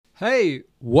Hey,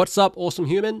 what's up, awesome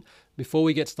human? Before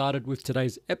we get started with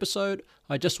today's episode,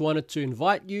 I just wanted to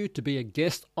invite you to be a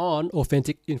guest on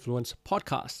Authentic Influence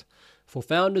Podcast. For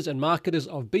founders and marketers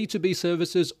of B2B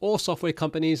services or software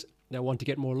companies that want to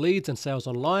get more leads and sales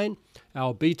online,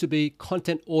 our B2B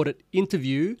content audit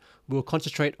interview will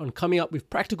concentrate on coming up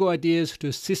with practical ideas to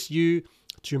assist you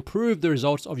to improve the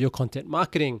results of your content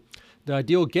marketing. The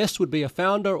ideal guest would be a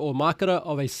founder or marketer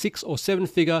of a 6 or 7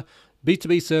 figure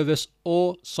B2B service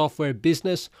or software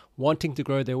business wanting to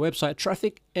grow their website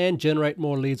traffic and generate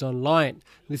more leads online.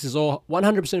 This is all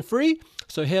 100% free,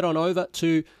 so head on over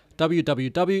to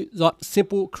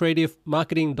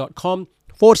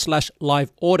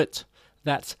www.simplecreativemarketing.com/live audit.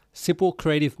 That's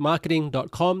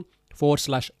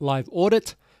simplecreativemarketing.com/live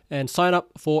audit and sign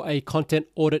up for a content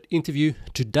audit interview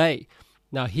today.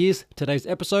 Now here's today's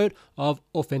episode of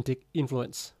Authentic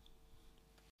Influence.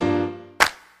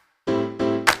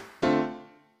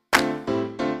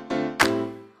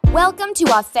 Welcome to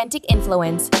Authentic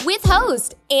Influence with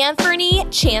host Anthony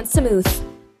Chansamuth,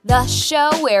 the show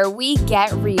where we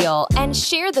get real and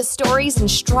share the stories and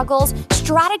struggles,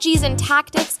 strategies and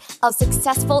tactics of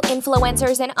successful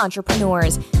influencers and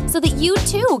entrepreneurs so that you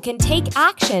too can take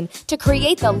action to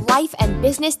create the life and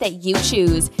business that you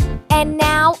choose. And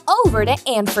now over to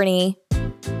Anthony.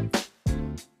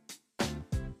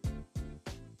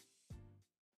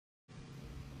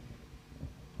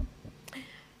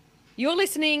 You're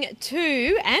listening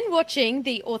to and watching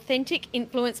the Authentic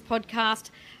Influence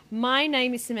podcast. My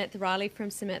name is Samantha Riley from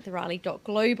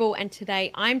samanthariley.global, and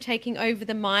today I'm taking over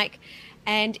the mic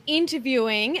and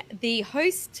interviewing the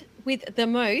host with the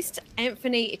most,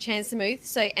 Anthony Chansamuth.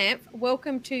 So, Amph,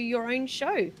 welcome to your own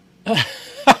show.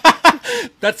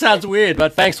 That sounds weird,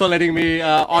 but thanks for letting me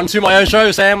onto my own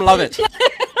show, Sam. Love it.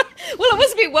 Well, I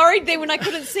was a bit worried there when I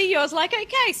couldn't see you. I was like,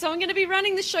 okay, so I'm going to be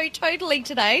running the show totally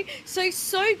today. So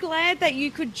glad that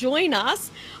you could join us.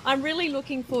 I'm really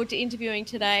looking forward to interviewing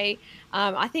today.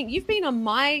 I think you've been on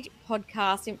my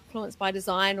podcast, Influence by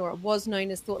Design, or it was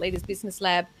known as Thought Leaders Business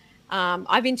Lab.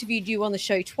 I've interviewed you on the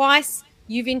show twice.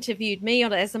 You've interviewed me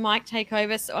on it as a mic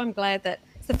takeover. So I'm glad that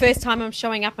it's the first time I'm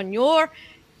showing up on your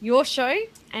show,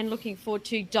 and looking forward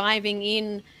to diving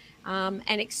in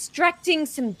and extracting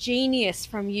some genius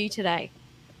from you today.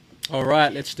 All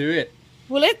right, let's do it.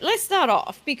 Well, let's start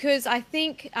off, because I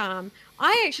think I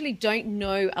actually don't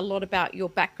know a lot about your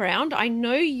background. I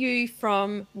know you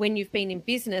from when you've been in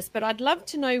business, but I'd love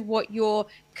to know what your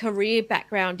career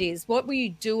background is. What were you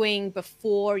doing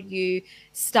before you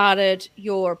started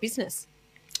your business?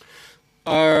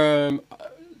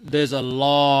 There's a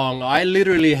long, I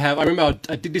remember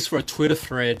I did this for a Twitter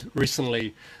thread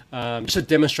recently, just to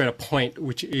demonstrate a point,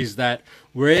 which is that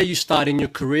where you start in your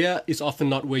career is often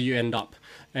not where you end up.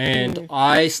 And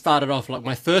I started off, like,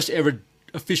 my first ever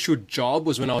official job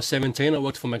was when I was 17. I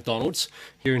worked for McDonald's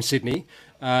here in Sydney,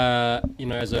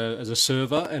 as a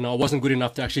server, and I wasn't good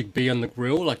enough to actually be on the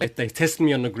grill. Like, they tested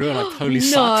me on the grill, and I totally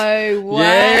sucked. No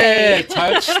way. Yeah,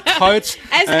 totes.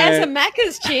 As a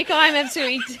Macca's chick, I'm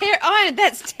absolutely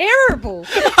that's terrible.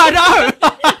 I know.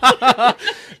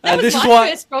 That was my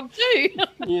first job too.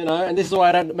 And this is why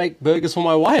I don't make burgers for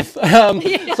my wife.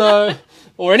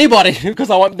 Or anybody, because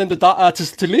I want them to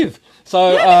live.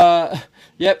 So,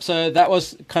 so that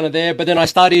was kind of there. But then I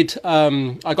started,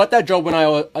 I got that job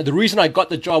the reason I got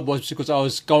the job was because I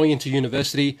was going into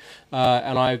university,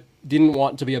 and I didn't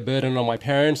want to be a burden on my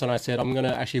parents. And I said, I'm going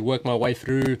to actually work my way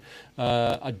through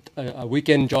a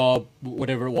weekend job,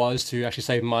 whatever it was, to actually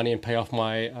save money and pay off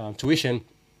my tuition,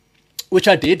 which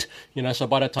I did. So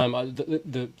by that time,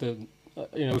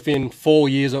 within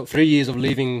 3 years of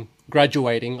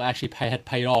graduating, I actually had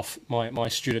paid off my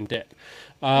student debt.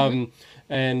 And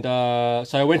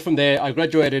so I went from there. I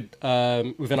graduated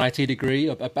with an IT degree,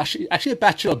 actually a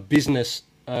Bachelor of Business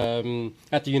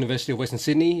at the University of Western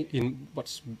Sydney in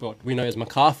what we know as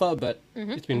Macarthur, but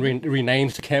it's been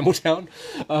renamed to Campbelltown.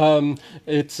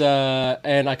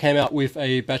 And I came out with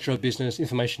a Bachelor of Business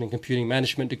Information and Computing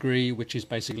Management degree, which is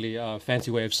basically a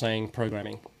fancy way of saying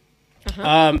programming.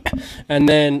 And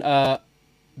then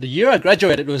the year I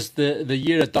graduated was the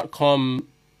year that .com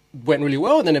went really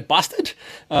well, and then it busted.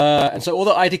 And so all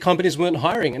the IT companies weren't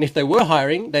hiring. And if they were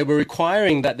hiring, they were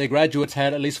requiring that their graduates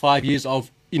had at least 5 years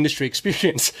of industry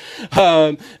experience.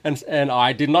 And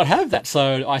I did not have that.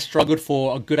 So I struggled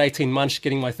for a good 18 months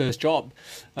getting my first job.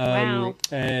 Wow.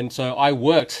 And so I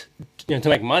worked, to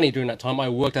make money during that time. I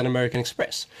worked at American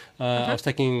Express. I was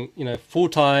taking,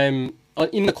 full-time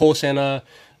in the call center,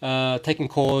 taking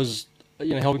calls,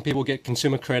 helping people get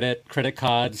consumer credit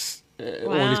cards,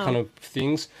 all these kind of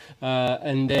things.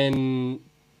 And then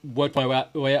worked my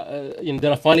way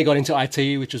then I finally got into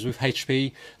IT, which was with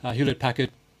HP, Hewlett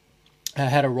Packard. I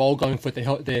had a role going for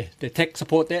their tech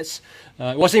support desk.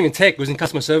 It wasn't even tech, it was in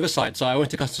customer service side. So I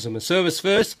went to customer service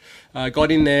first,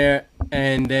 got in there,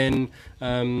 and then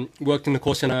worked in the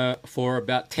call center for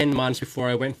about 10 months before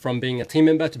I went from being a team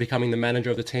member to becoming the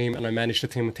manager of the team, and I managed a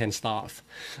team of 10 staff.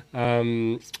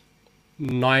 9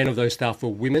 of those staff were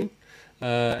women.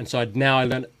 And so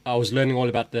I was learning all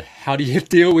about how do you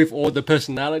deal with all the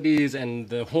personalities and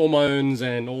the hormones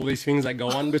and all these things that go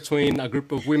on between a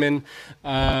group of women.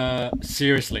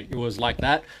 Seriously, it was like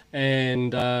that.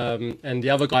 And the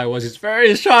other guy was this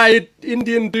very shy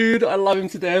Indian dude. I love him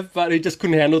to death, but he just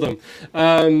couldn't handle them.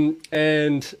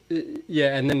 And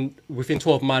then within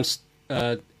 12 months,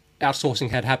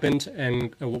 outsourcing had happened,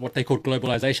 and what they called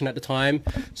globalization at the time.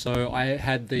 So I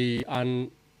had the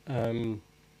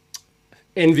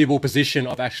enviable position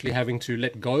of actually having to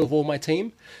let go of all my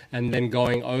team and then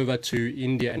going over to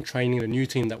India and training the new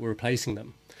team that were replacing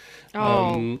them.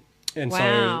 And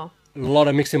wow. So a lot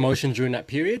of mixed emotions during that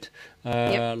period,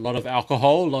 a lot of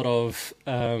alcohol, a lot of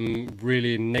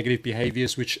really negative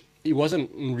behaviors, which it wasn't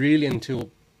really until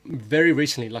very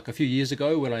recently, like a few years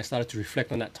ago, when I started to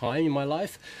reflect on that time in my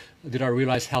life, did I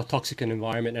realize how toxic an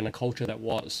environment and a culture that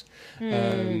was.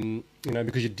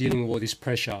 Because you're dealing with all this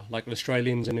pressure. Like the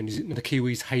Australians and the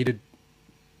Kiwis hated,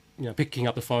 picking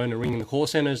up the phone and ringing the call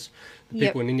centers. The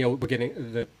people in India were getting,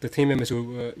 the team members who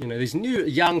were, these new,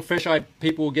 young, fresh-eyed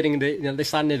people were getting, they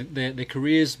started their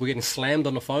careers, were getting slammed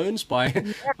on the phones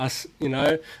by us,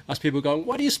 us people going,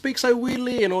 why do you speak so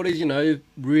weirdly? And all these,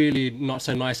 really not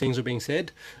so nice things were being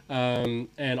said. And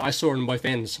I saw it on both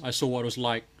ends. I saw what it was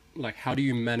like, how do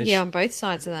you manage on both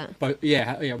sides of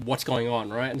that, what's going on,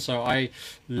 right? And so I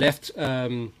left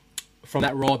from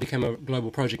that role. I became a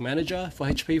global project manager for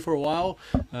HP for a while,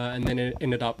 and then it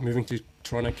ended up moving to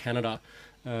Toronto, Canada.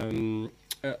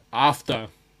 After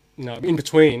in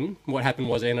between, what happened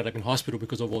was I ended up in hospital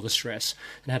because of all the stress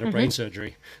and had a brain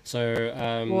surgery. So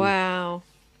wow.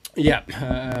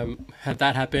 Had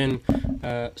that happen.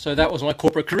 So that was my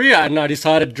corporate career, and I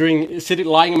decided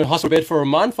lying in my hospital bed for a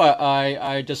month,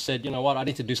 I just said, you know what, I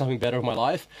need to do something better with my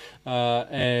life,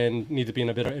 and need to be in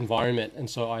a better environment. And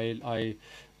so I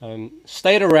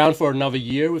stayed around for another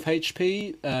year with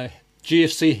HP.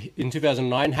 GFC in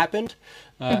 2009 happened,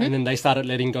 and then they started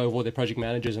letting go of all their project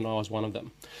managers, and I was one of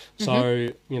them. So,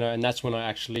 and that's when I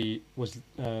actually was...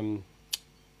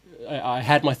 I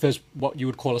had my first, what you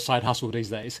would call a side hustle these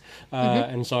days.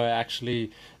 And so I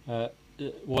actually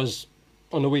was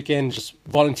on the weekend just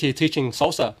volunteer teaching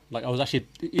salsa. Like I was actually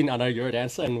I know you're a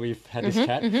dancer and we've had this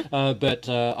chat, but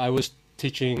I was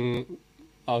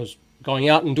going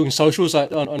out and doing socials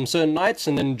on certain nights.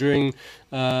 And then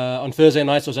on Thursday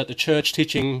nights, I was at the church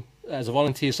teaching as a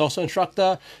volunteer salsa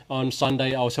instructor. On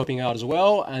Sunday, I was helping out as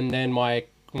well. And then my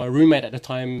roommate at the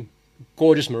time,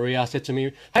 gorgeous Maria, said to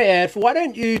me, "Hey Ed, why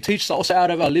don't you teach salsa out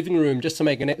of our living room just to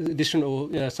make an additional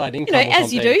side income?" Or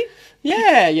as you do.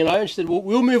 Yeah, and she said,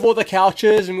 "We'll move all the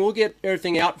couches and we'll get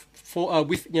everything out for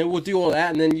we'll do all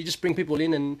that, and then you just bring people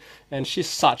in." And she's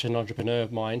such an entrepreneur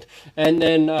mind. And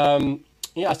then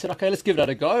I said, okay, let's give that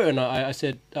a go. And I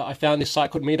said, I found this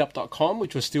site called Meetup.com,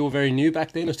 which was still very new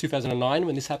back then. It was 2009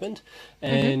 when this happened,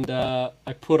 and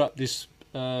I put up this.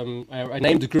 I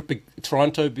named the group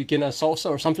Toronto Beginner Salsa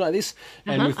or something like this,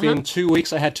 and within 2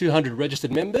 weeks I had 200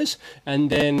 registered members. And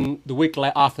then the week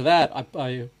after that,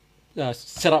 I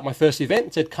set up my first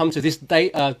event. Said, come to this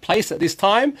place at this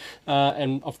time,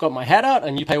 and I've got my hat out,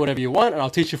 and you pay whatever you want, and I'll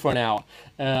teach you for an hour.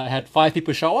 I had 5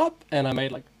 people show up, and I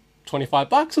made like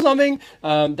 $25 or something.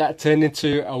 That turned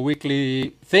into a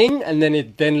weekly thing, and then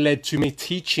it led to me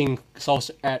teaching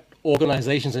salsa at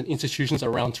organizations and institutions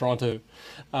around Toronto.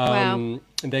 Wow.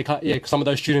 And some of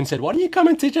those students said, why don't you come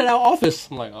and teach at our office?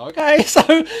 I'm like, okay. So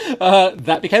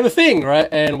that became a thing, right?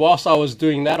 And whilst I was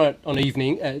doing that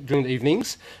during the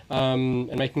evenings,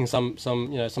 and making some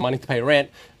money to pay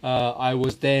rent, I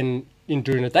was then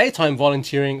during the daytime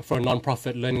volunteering for a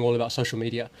non-profit, learning all about social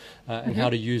media and how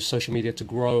to use social media to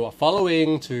grow a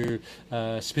following, to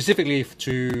specifically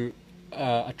to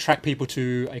attract people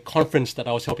to a conference that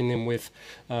I was helping them with,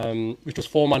 which was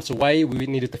 4 months away. We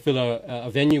needed to fill a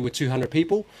venue with 200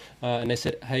 people, and they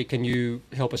said, "Hey, can you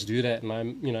help us do that?" And I'm,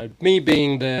 me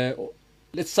being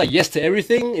let's say yes to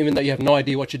everything, even though you have no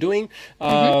idea what you're doing,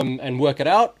 and work it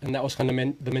out. And that was kind of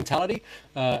the mentality,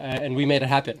 and we made it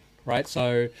happen, right?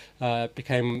 So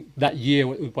became that year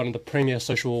one of the premier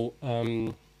social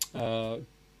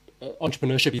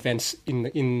entrepreneurship events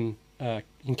in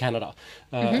Canada.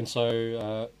 And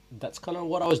so that's kind of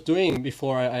what I was doing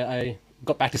before I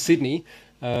got back to Sydney,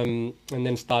 and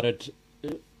then started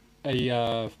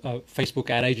a Facebook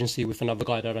ad agency with another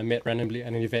guy that I met randomly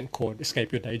at an event called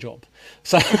Escape Your Day Job.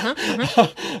 So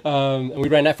and we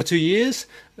ran that for 2 years.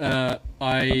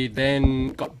 I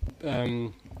then got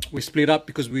we split up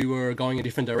because we were going in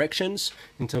different directions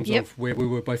in terms of where we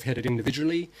were both headed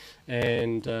individually,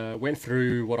 and went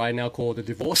through what I now call the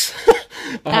divorce.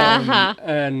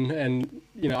 And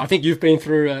you know, I think you've been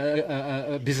through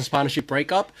a business partnership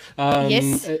breakup.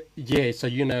 Yes. Yeah. So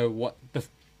you know what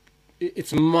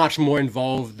it's much more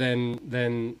involved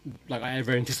than like I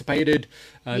ever anticipated.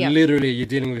 Literally, you're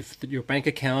dealing with your bank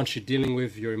accounts, you're dealing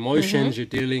with your emotions, you're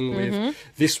dealing with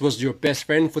this was your best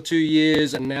friend for 2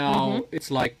 years, and now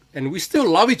it's like, and we still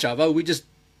love each other. We just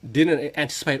didn't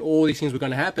anticipate all these things were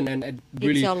going to happen, and it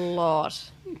really, it's a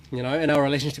lot. you know, and our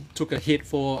relationship took a hit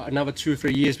for another 2 or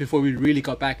 3 years before we really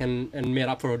got back and met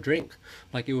up for a drink.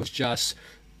 Like it was just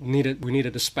we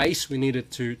needed a space, we needed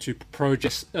to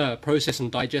process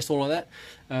and digest all of that,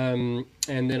 and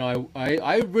then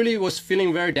I really was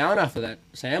feeling very down after that,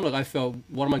 Sam. Like I felt,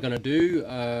 what am I going to do?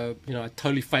 You know, I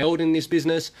totally failed in this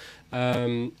business,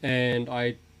 and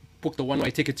I booked a one-way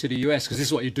ticket to the US, because this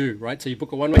is what you do, right? So you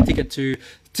book a one-way ticket to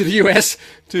the US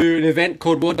to an event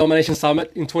called World Domination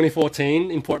Summit in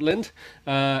 2014 in Portland,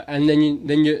 and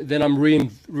then I'm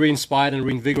re-inspired and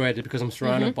reinvigorated because I'm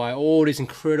surrounded by all these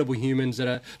incredible humans that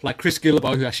are like Chris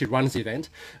Guillebeau, who actually runs the event,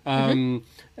 and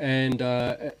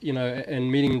you know,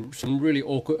 and meeting some really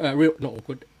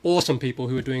awesome people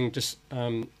who are doing just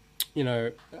you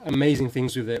know, amazing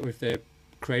things with their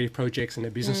creative projects and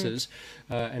their businesses,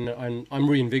 and I'm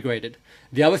reinvigorated.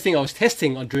 The other thing I was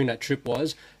testing on during that trip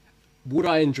was, would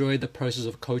I enjoy the process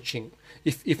of coaching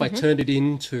if I turned it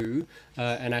into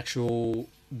an actual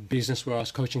business where I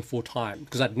was coaching full time,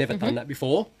 because I'd never done that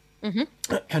before.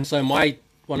 And so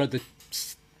one of the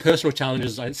personal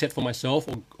challenges I set for myself,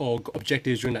 or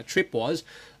objectives during that trip, was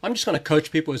I'm just going to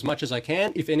coach people as much as I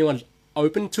can. If anyone's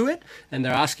open to it and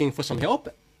they're asking for some help,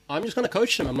 I'm just going to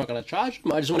coach them. I'm not going to charge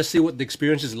them. I just want to see what the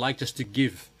experience is like, just to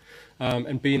give,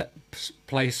 and be in that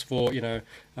place for, you know,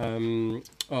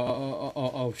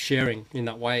 of sharing in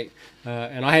that way.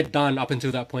 And I had done up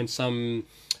until that point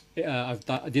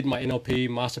I did my NLP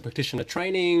Master Practitioner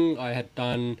training. I had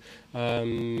done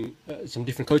some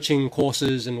different coaching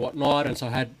courses and whatnot, and so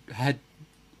I had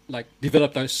like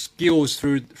developed those skills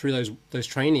through those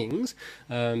trainings.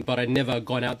 But I'd never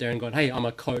gone out there and gone, hey, I'm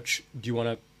a coach. Do you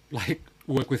want to like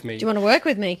work with me? Do you want to work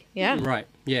with me? Yeah. Right.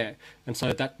 Yeah. And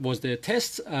so that was the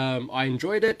test. I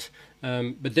enjoyed it.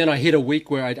 But then I hit a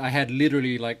week where I had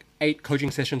literally like 8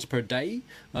 coaching sessions per day.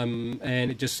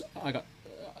 And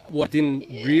what I didn't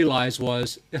realize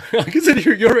was, I can see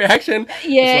your reaction.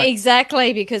 Yeah, like,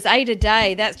 exactly. Because 8 a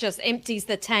day, that just empties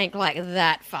the tank like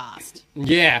that fast.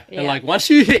 Yeah. And like once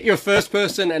you hit your first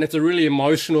person and it's a really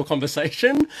emotional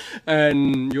conversation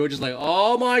and you're just like,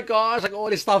 oh my gosh, like all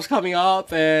this stuff's coming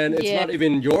up, and it's not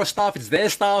even your stuff, it's their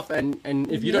stuff. And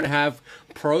if you don't have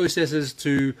processes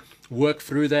to work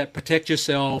through that, protect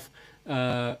yourself,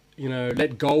 you know,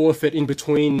 let go of it in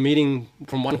between meeting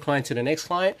from one client to the next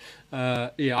client.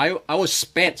 I was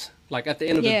spent. Like at the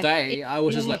end of the day, I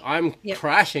was just like, I'm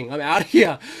crashing. I'm out of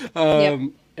here.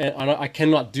 And I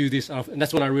cannot do this. And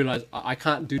that's when I realized I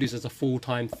can't do this as a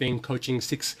full-time thing, coaching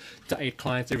 6 to 8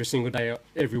 clients every single day,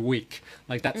 every week.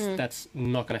 Like that's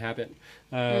not going to happen.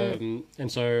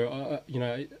 And so, you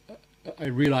know, I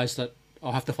realized that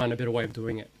I'll have to find a better way of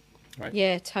doing it. Right.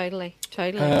 Yeah, totally.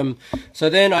 So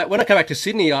then when I came back to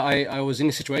Sydney, I was in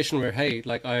a situation where, hey,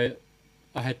 like I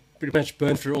had pretty much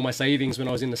burned through all my savings when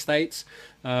I was in the States,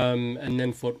 and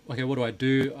then thought, okay, what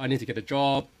do? I need to get a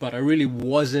job, but I really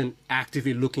wasn't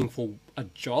actively looking for a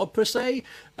job per se,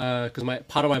 because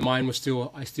part of my mind was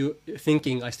still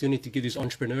thinking I still need to give this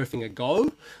entrepreneur thing a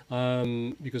go,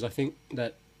 because I think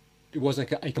that it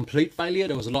wasn't a complete failure.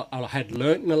 There was a lot I had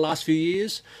learned in the last few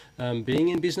years being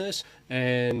in business,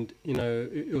 and you know,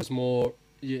 it was more,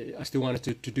 I still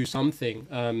wanted to do something.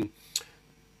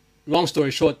 Long story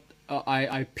short,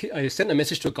 I sent a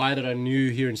message to a guy that I knew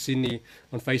here in Sydney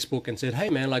on Facebook and said, hey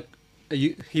man, like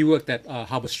he worked at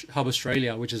Hub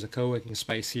Australia, which is a co-working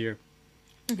space here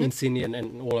in Sydney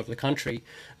and all over the country,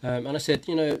 and I said,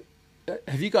 you know,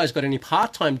 have you guys got any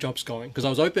part-time jobs going? Because I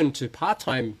was open to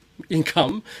part-time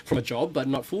income from a job, but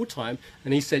not full-time.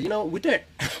 And he said, you know, we don't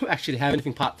actually have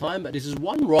anything part-time, but this is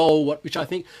one role which I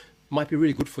think might be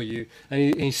really good for you.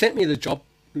 And he sent me the job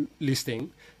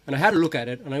listing, and I had a look at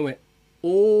it, and I went,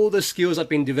 all the skills I've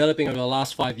been developing over the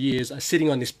last 5 years are sitting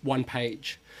on this one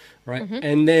page, right?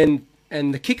 And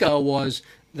the kicker was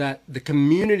that the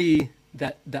community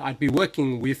that I'd be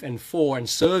working with and for and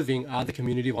serving are the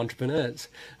community of entrepreneurs,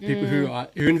 people who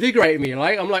invigorate me.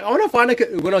 Like I'm like, I want to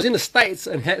find when I was in the States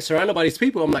and surrounded by these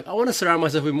people, I'm like, I want to surround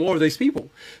myself with more of these people.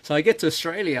 So I get to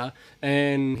Australia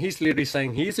and he's literally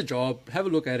saying, here's a job, have a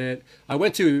look at it. I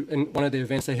went to one of the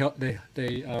events they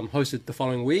hosted the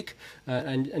following week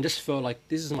and just felt like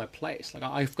this is my place. Like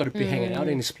I've got to be hanging out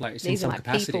in this place in some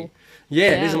capacity. People.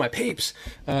 Yeah, these are my peeps.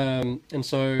 And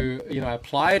so, I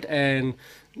applied, and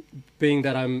being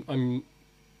that I'm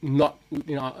not,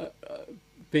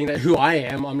 being that who I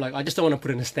am, I'm like, I just don't want to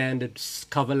put in a standard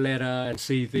cover letter and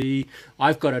CV.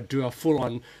 I've got to do a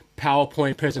full-on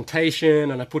PowerPoint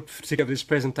presentation, and I put together this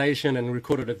presentation and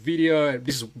recorded a video.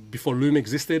 This is before Loom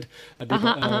existed. I did,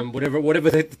 whatever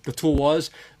the tool was.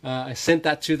 I sent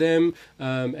that to them,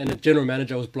 and the general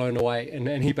manager was blown away.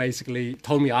 And he basically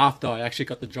told me after I actually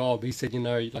got the job, he said,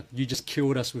 like you just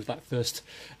killed us with that first.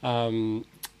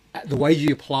 The way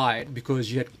you applied,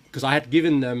 because I had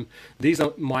given them, these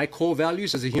are my core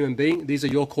values as a human being, these are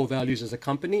your core values as a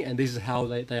company, and this is how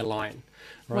they align.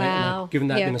 Right? Wow. And I'd given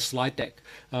that in a slide deck.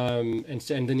 And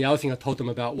then the other thing I told them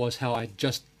about was how I'd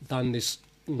just done this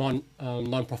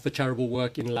non-profit charitable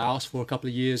work in Laos for a couple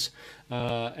of years,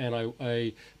 and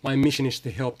my mission is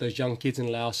to help those young kids in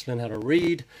Laos learn how to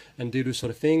read and do those sort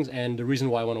of things. And the reason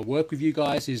why I want to work with you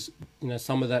guys is,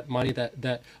 some of that money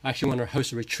that I actually want to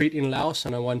host a retreat in Laos,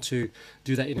 and I want to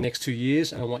do that in the next 2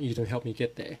 years, and I want you to help me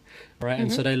get there, right?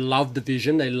 And so they loved the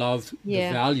vision, they loved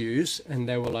the values, and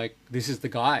they were like, this is the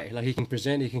guy. Like, he can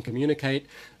present, he can communicate,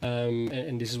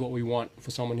 and this is what we want for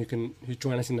someone who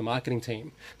join us in the marketing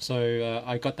team. So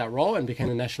I got that role and became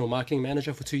the national marketing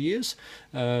manager for 2 years,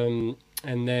 and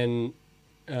then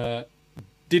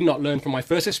did not learn from my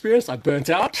first experience. I burnt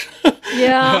out.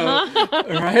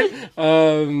 Right?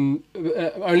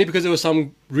 Only because there was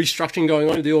some restructuring going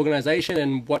on in the organization,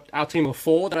 and what our team of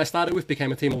 4 that I started with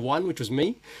became a team of 1, which was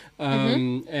me.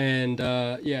 And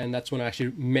that's when I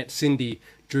actually met Cindy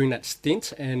during that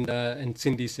stint. And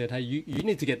Cindy said, hey, you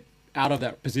need to get out of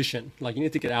that position. Like, you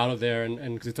need to get out of there,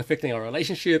 and because it's affecting our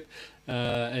relationship,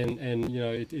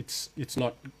 it's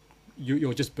not.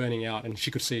 You're just burning out, and she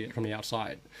could see it from the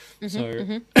outside. That's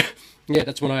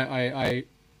when I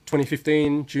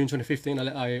 2015, June 2015,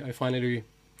 I finally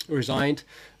resigned,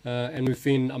 and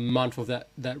within a month of that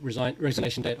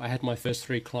resignation date, I had my first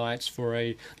 3 clients for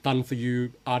a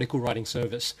done-for-you article writing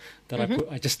service that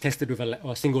I just tested with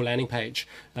a single landing page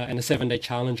and a 7-day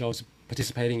challenge I was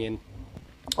participating in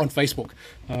on Facebook,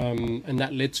 and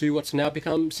that led to what's now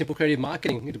become Simple Creative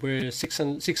Marketing. We're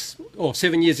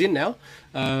 7 years in now,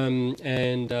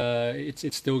 and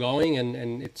it's still going,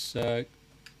 and it's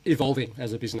evolving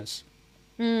as a business.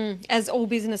 As all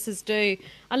businesses do.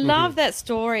 I love that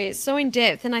story. It's so in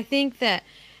depth, and I think that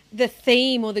the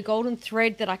theme or the golden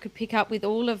thread that I could pick up with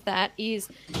all of that is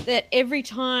that every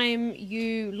time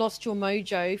you lost your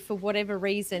mojo for whatever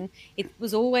reason, it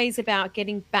was always about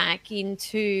getting back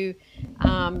into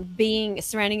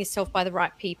surrounding yourself by the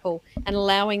right people and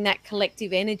allowing that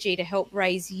collective energy to help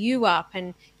raise you up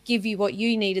and give you what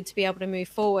you needed to be able to move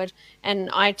forward. And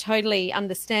I totally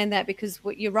understand that, because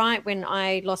you're right, when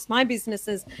I lost my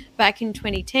businesses back in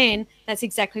 2010, that's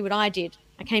exactly what I did.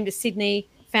 I came to Sydney,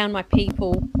 found my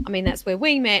people. I mean, that's where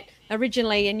we met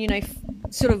originally, and,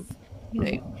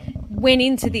 went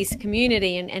into this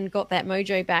community and got that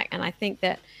mojo back. And I think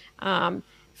that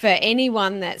for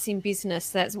anyone that's in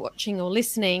business that's watching or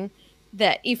listening,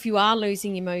 that if you are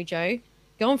losing your mojo,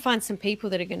 go and find some people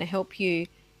that are going to help you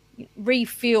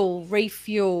refuel,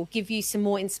 give you some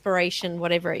more inspiration,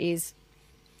 whatever it is.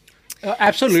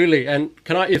 Absolutely. And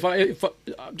can if I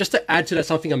just to add to that,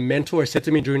 something a mentor said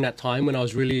to me during that time when I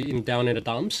was really down in the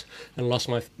dumps and lost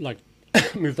my,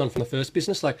 moved on from the first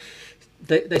business,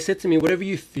 they said to me, whatever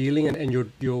you're feeling and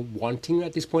you're wanting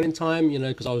at this point in time,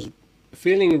 because I was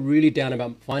feeling really down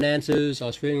about finances, I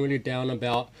was feeling really down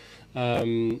about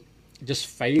just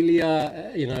failure,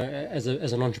 as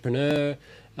an entrepreneur.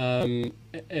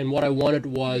 And what I wanted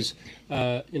was,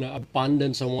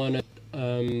 abundance. I wanted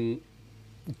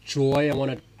joy. I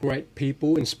wanted great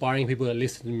people, inspiring people that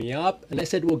lifted me up. And they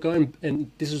said, well, go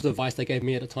and this was the advice they gave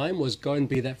me at the time, was go and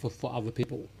be that for other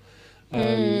people.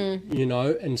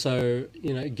 And so,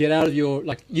 get out of your,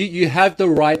 you have the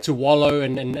right to wallow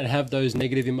and have those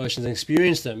negative emotions and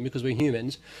experience them, because we're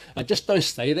humans. Just don't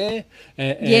stay there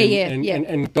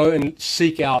and go and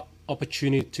seek out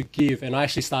opportunity to give. And I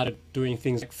actually started doing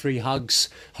things like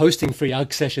hosting free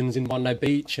hug sessions in Bondi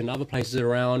Beach and other places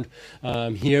around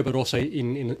here, but also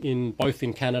in both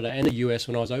in Canada and the US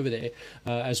when I was over there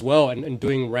as well, and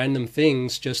doing random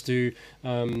things just to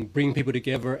bring people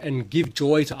together and give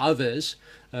joy to others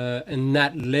and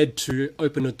that led to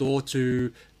open a door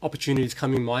to opportunities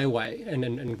coming my way,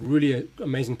 and really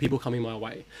amazing people coming my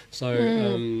way. So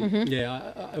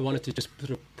yeah, I wanted to just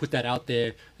sort of put that out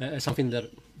there as something that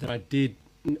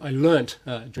I learned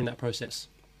during that process.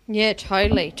 Yeah,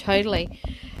 totally.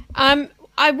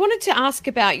 I wanted to ask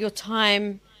about your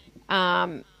time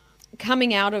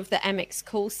coming out of the Amex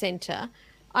call center.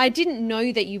 I didn't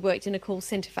know that you worked in a call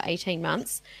center for 18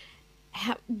 months.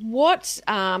 What,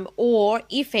 or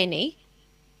if any,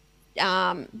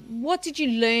 what did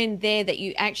you learn there that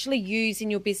you actually use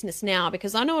in your business now?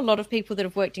 Because I know a lot of people that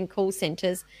have worked in call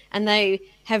centers, and they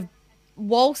have,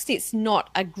 whilst it's not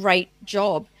a great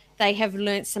job, they have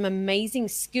learnt some amazing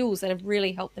skills that have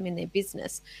really helped them in their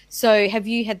business. So have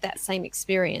you had that same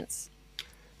experience?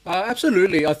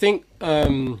 Absolutely. I think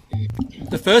my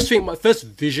first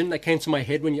vision that came to my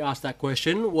head when you asked that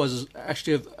question was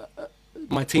actually of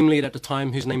my team lead at the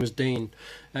time, whose name was Dean.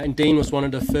 And Dean was one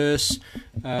of the first,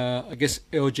 I guess,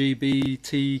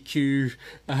 LGBTQ,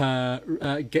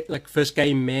 first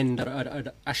gay men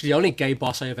that actually the only gay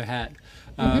boss I ever had.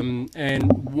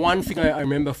 And one thing I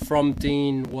remember from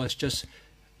Dean was just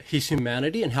his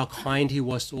humanity and how kind he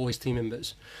was to all his team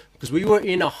members. Because we were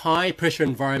in a high pressure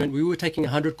environment. We were taking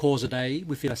 100 calls a day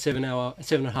within a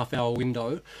 7.5 hour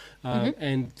window.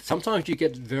 And sometimes you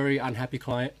get very unhappy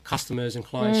customers and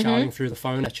clients shouting through the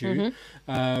phone at you.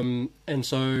 And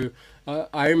so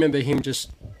I remember him just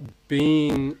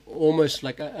being almost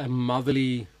like a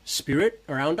motherly spirit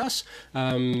around us.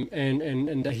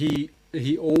 And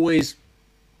he always,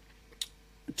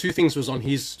 two things was on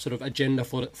his sort of agenda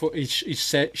for each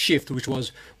shift, which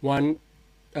was one,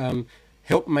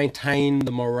 help maintain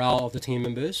the morale of the team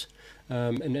members,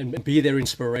 and be their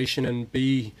inspiration, and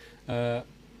be a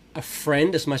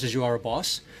friend as much as you are a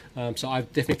boss. So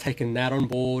I've definitely taken that on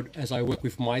board as I work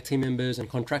with my team members and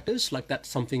contractors. Like that's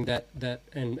something that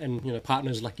and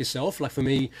partners like yourself. Like for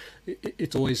me,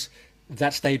 it's always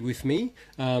that stayed with me.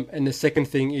 And the second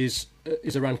thing is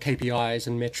around KPIs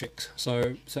and metrics.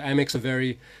 So Amex are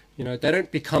very, they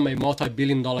don't become a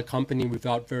multi-billion-dollar company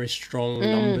without very strong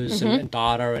numbers and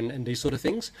data and these sort of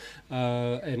things.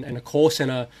 And a call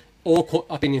center,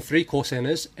 I've been in 3 call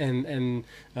centers, and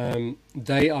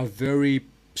they are very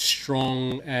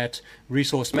strong at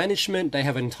resource management. They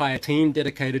have an entire team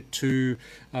dedicated to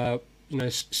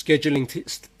scheduling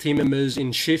team members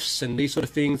in shifts and these sort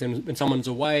of things. And when someone's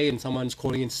away and someone's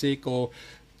calling in sick, or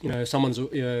someone's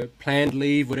planned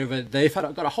leave, whatever, they've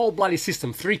got a whole bloody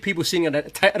system. 3 people sitting at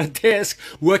a desk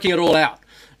working it all out,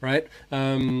 right?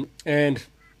 And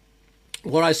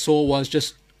what I saw was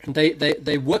just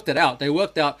they worked it out. They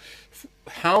worked out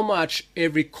how much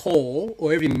every call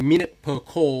or every minute per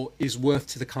call is worth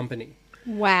to the company.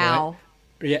 Wow,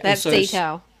 right? Yeah, that's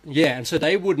detail. Yeah, and so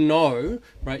they would know,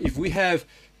 right? If we have,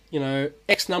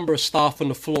 X number of staff on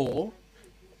the floor,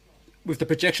 with the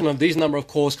projection of these number of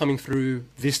calls coming through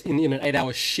this in an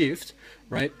 8-hour shift,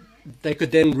 right? They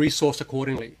could then resource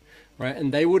accordingly, right?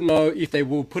 And they would know if they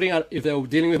were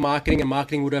dealing with marketing, and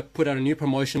marketing would have put out a new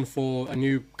promotion for a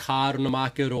new card on the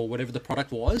market or whatever the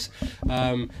product was.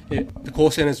 The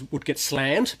call centers would get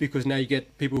slammed because now you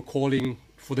get people calling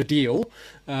for the deal,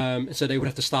 so they would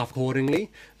have to staff accordingly,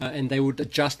 and they would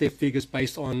adjust their figures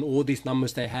based on all these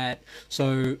numbers they had.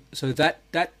 So that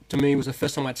to me was the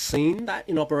first time I'd seen that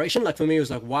in operation. Like for me, it was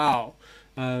like, wow,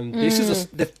 this is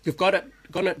you've gotten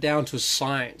it down to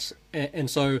science. And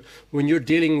so when you're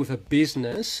dealing with a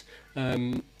business,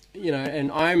 and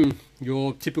I'm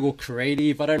your typical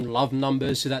creative, I don't love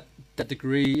numbers to that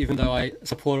degree, even though I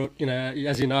support,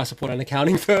 as you know, I support an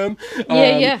accounting firm.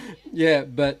 Yeah,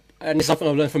 but. And it's something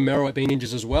I've learned from Merrill at Bean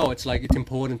Ninjas as well. It's like, it's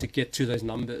important to get to those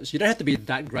numbers. You don't have to be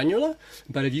that granular,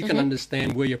 but if you can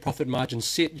understand where your profit margins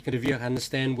sit, if you can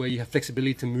understand where you have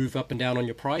flexibility to move up and down on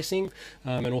your pricing,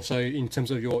 and also in terms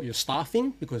of your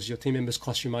staffing, because your team members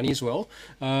cost you money as well,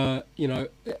 or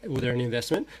they're an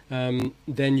investment,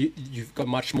 then you've got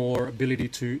much more ability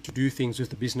to do things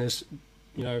with the business,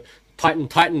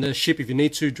 tighten the ship if you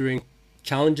need to during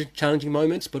challenging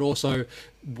moments, but also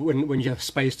when you have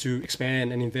space to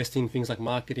expand and invest in things like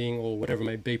marketing or whatever it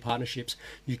may be, partnerships,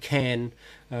 you can.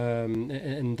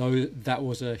 And that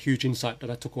was a huge insight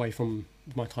that I took away from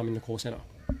my time in the call center.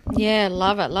 Yeah,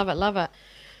 love it.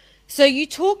 So you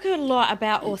talk a lot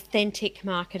about authentic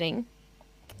marketing,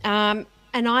 and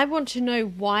I want to know,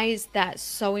 why is that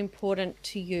so important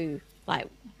to you? Like,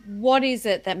 what is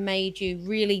it that made you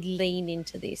really lean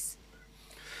into this?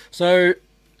 So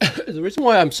the reason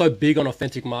why I'm so big on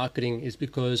authentic marketing is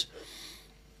because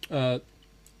I've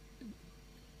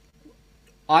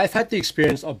had the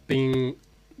experience of being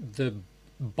the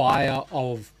buyer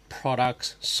of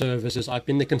products, services. I've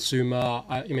been the consumer.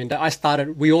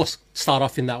 We all start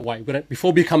off in that way.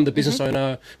 Before we become the business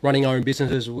owner, running our own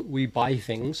businesses, we buy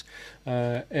things.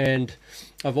 And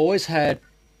I've always had,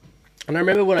 and I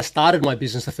remember when I started my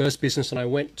business, the first business, and I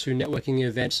went to networking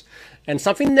events, and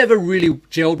something never really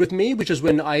gelled with me, which is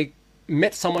when I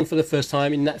met someone for the first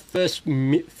time. In that first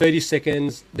 30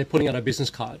 seconds, they're putting out a business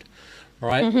card,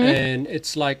 right? And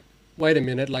it's like, wait a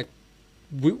minute, like,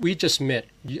 we just met.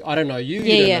 I don't know you,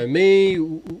 you don't know me.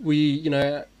 We,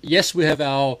 yes, we have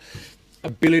our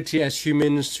ability as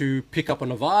humans to pick up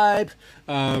on a vibe,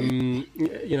 and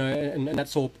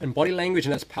that's all, and body language,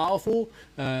 and that's powerful.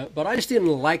 But I just didn't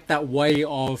like that way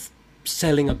of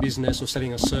selling a business or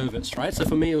selling a service, right? So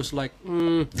for me, it was like,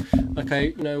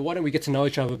 okay, why don't we get to know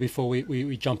each other before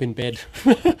we jump in bed?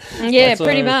 Yeah, so,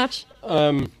 pretty much.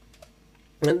 And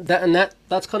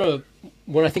that's kind of,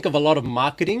 when I think of a lot of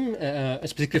marketing,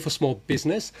 particularly for small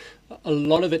business, a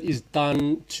lot of it is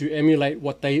done to emulate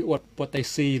what they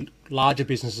see larger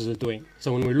businesses are doing.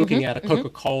 So when we're looking at a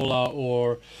Coca-Cola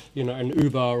or an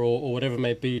Uber or whatever it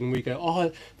may be, and we go,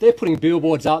 oh, they're putting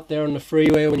billboards out there on the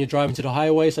freeway when you're driving to the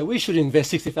highway, so we should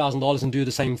invest $60,000 and do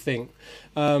the same thing.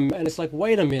 And it's like,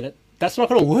 wait a minute, that's not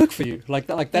going to work for you. Like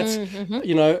that's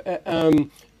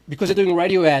because they're doing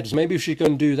radio ads, maybe we should go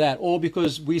and do that. Or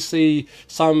because we see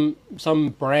some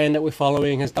brand that we're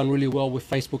following has done really well with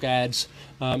Facebook ads,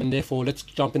 and therefore let's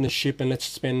jump in the ship and let's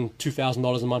spend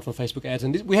 $2,000 a month on Facebook ads.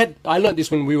 And I learned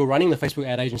this when we were running the Facebook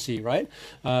ad agency, right?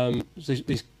 So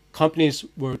these companies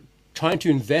were trying to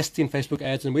invest in Facebook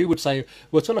ads, and we would say,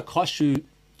 well, it's going to cost you,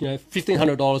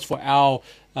 $1,500 for our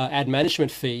ad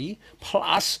management fee,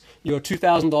 plus your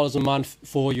 $2,000 a month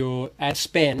for your ad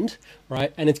spend,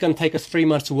 right? And it's going to take us 3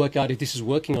 months to work out if this is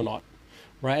working or not,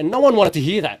 right? And no one wanted to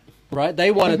hear that, right?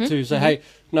 They wanted to say, hey,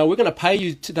 no, we're going to pay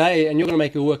you today and you're going to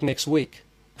make it work next week,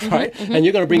 right? And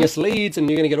you're going to bring us leads and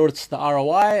you're going to get all the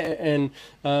ROI.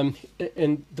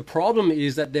 And the problem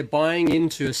is that they're buying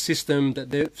into a system that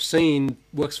they've seen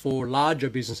works for larger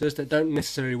businesses that don't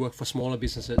necessarily work for smaller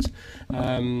businesses.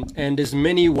 And there's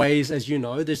many ways, as you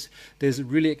know, there's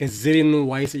really a gazillion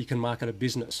ways that you can market a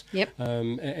business. Yep.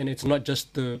 And it's not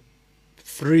just the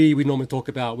 3 we normally talk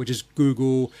about, which is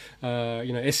Google,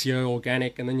 SEO,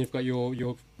 organic, and then you've got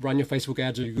your run your Facebook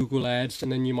ads or your Google ads, and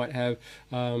then you might have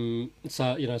some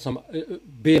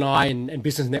BNI and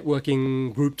business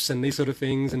networking groups and these sort of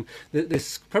things. And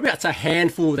there's probably that's a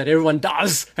handful that everyone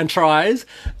does and tries.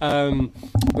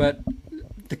 But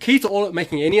the key to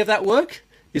making any of that work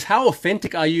is how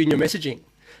authentic are you in your messaging?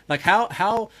 Like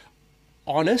how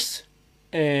honest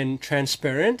and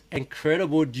transparent and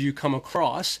credible do you come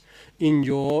across in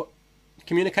your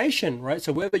communication, right?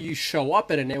 So whether you show up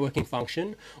at a networking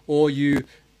function, or you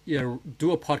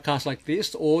do a podcast like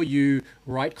this, or you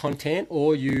write content,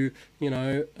 or you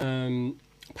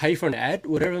pay for an ad,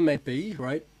 whatever it may be,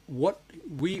 right? What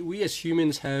we as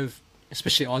humans have,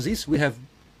 especially Aussies, we have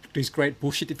these great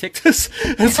bullshit detectors,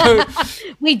 and so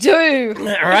we do,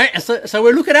 right? So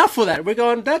we're looking out for that. We're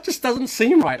going, that just doesn't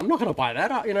seem right. I'm not going to buy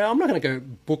that. I'm not going to go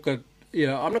book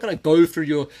I'm not going to go through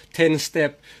your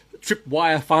 10-step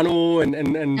tripwire funnel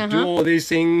and do all these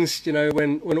things.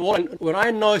 When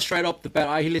I know straight up the bat,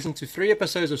 I listened to 3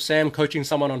 episodes of Sam coaching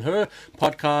someone on her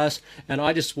podcast, and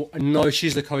I just know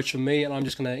she's the coach for me, and I'm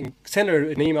just going to send her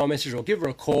an email message or give her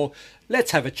a call.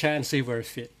 Let's have a chat and see if we're a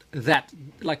fit. That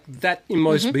in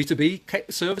most B2B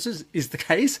services is the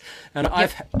case, and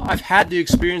I've had the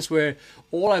experience where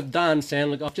all I've done,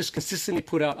 Sam, I've just consistently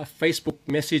put out a Facebook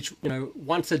message,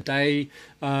 once a day,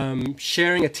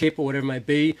 sharing a tip or whatever it may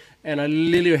be, and I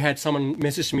literally had someone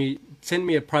send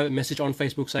me a private message on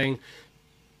Facebook saying,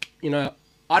 I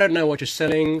don't know what you're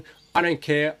selling, I don't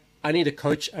care, I need a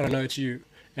coach, and I know it's you.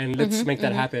 And let's make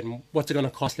that happen. What's it going to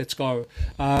cost? Let's go.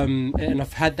 And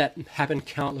I've had that happen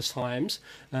countless times.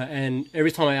 And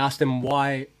every time I asked them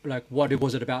why, like, what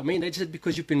was it about me? They just said,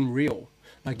 because you've been real.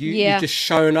 Like you've just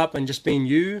shown up and just been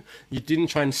you. You didn't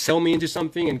try and sell me into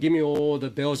something and give me all the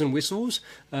bells and whistles.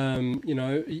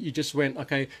 You just went,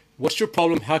 okay, what's your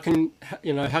problem? How can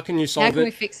you solve it? How can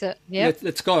we fix it? Yeah.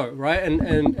 Let's go, right?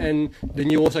 And then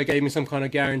you also gave me some kind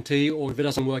of guarantee, or if it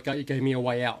doesn't work out, you gave me a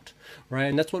way out, right?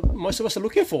 And that's what most of us are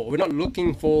looking for. We're not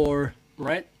looking for,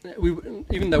 right?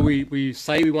 Even though we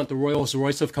say we want the Rolls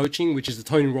Royce of coaching, which is the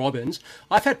Tony Robbins,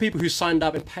 I've had people who signed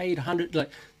up and paid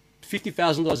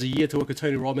 $50,000 a year to work with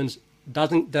Tony Robbins. They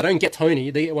don't get Tony,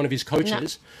 they get one of his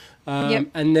coaches. No.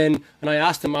 And I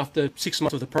asked them after 6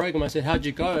 months of the program, I said, how'd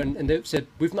you go? And they said,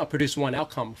 we've not produced one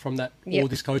outcome from that, all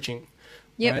this coaching.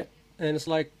 Right? And it's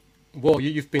like, well,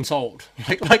 you've been sold.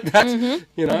 like that,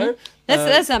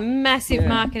 That's a massive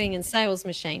marketing and sales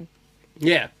machine.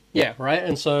 Yeah. Yeah, right.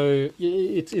 And so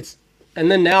it's and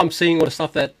then now I'm seeing all the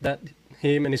stuff that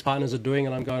him and his partners are doing,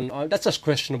 and I'm going, oh, that's just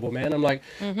questionable, man. I'm like,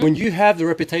 when you have the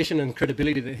reputation and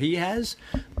credibility that he has,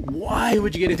 why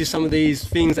would you get into some of these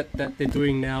things that they're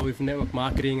doing now with network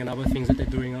marketing and other things that they're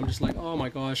doing? I'm just like, oh my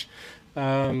gosh.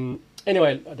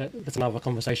 Anyway, that's another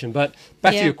conversation. But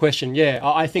back to your question,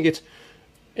 I think it's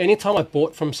anytime I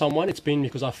bought from someone, it's been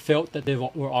because I felt that they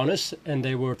were honest and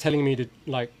they were telling me to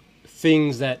like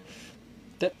things that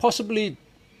possibly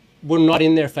were not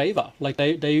in their favor. Like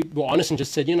they were honest and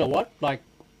just said, you know what, like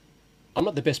I'm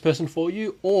not the best person for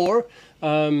you, or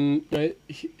you know,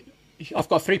 I've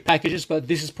got 3 packages, but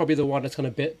this is probably the one that's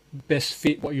going to best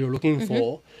fit what you're looking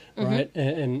for, right?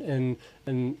 And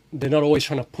they're not always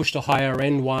trying to push the higher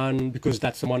end one because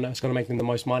that's the one that's going to make them the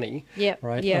most money,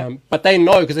 right? But they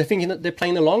know, because they're thinking that they're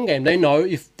playing the long game. They know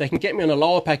if they can get me on a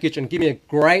lower package and give me a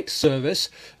great service,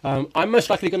 I'm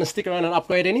most likely going to stick around and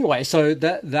upgrade anyway. So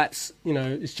that's, you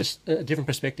know, it's just a different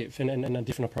perspective and a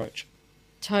different approach.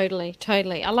 Totally.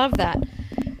 I love that.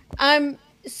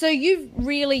 So you've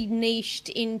really niched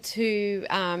into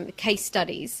case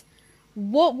studies.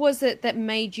 What was it that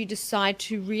made you decide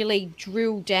to really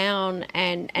drill down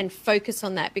and focus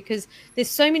on that? Because there's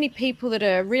so many people that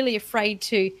are really afraid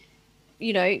to,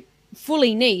 you know,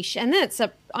 fully niche. And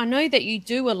I know that you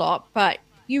do a lot, but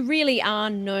you really are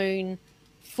known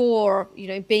for, you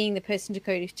know, being the person to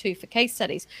go to for case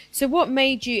studies. So what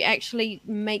made you actually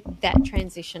make that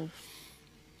transition?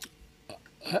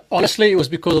 Honestly, it was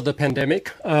because of the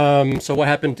pandemic. So what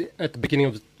happened at the beginning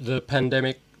of the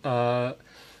pandemic,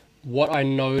 what I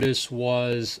noticed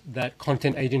was that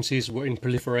content agencies were in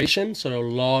proliferation. So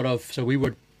we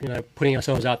were, you know, putting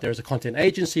ourselves out there as a content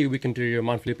agency. We can do your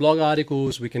monthly blog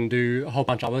articles. We can do a whole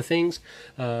bunch of other things.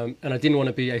 And I didn't want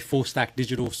to be a full stack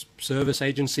digital service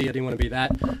agency. I didn't want to be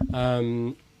that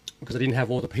because I didn't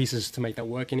have all the pieces to make that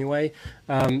work anyway.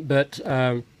 But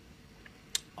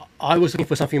I was looking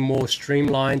for something more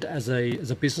streamlined as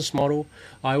a business model.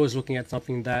 I was looking at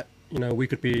something that, you know, we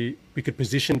could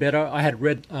position better. I had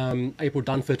read April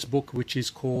Dunford's book, which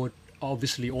is called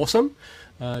Obviously Awesome.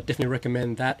 Definitely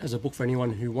recommend that as a book for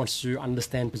anyone who wants to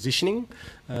understand positioning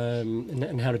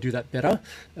and how to do that better.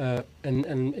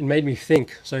 And it made me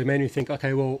think. So it made me think,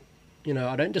 okay, well, you know,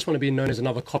 I don't just want to be known as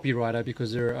another copywriter,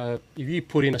 because if you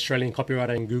put in Australian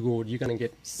copywriter in Google, you're going to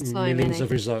get millions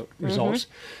of results.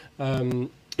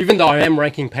 Even though I am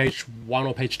ranking page 1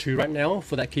 or page 2 right now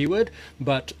for that keyword,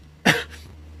 but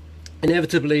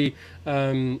inevitably,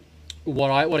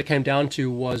 what it came down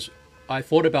to was I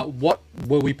thought about what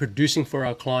were we producing for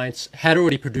our clients, had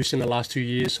already produced in the last 2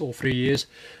 years or 3 years,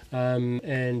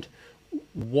 and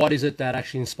what is it that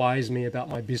actually inspires me about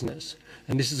my business?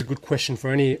 And this is a good question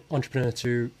for any entrepreneur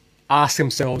to ask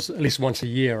themselves at least once a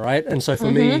year, right? And so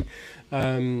for me,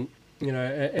 you know,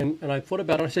 and I thought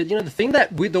about it. I said, you know,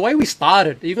 the way we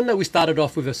started, even though we started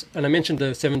off with and I mentioned the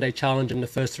 7-day challenge and the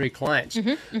first 3 clients.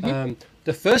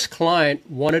 The first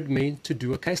client wanted me to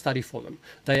do a case study for them.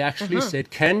 They actually said,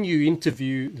 can you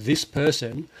interview this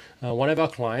person, one of our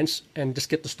clients, and just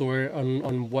get the story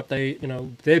on what they, you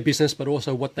know, their business, but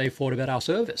also what they thought about our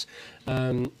service.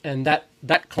 And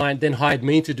that client then hired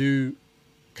me to do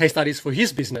case studies for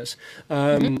his business.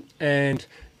 And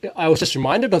I was just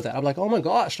reminded of that. I'm like, oh my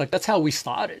gosh, like that's how we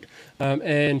started.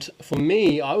 And for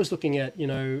me, I was looking at, you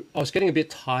know, I was getting a bit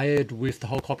tired with the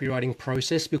whole copywriting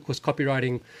process, because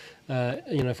copywriting,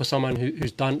 you know, for someone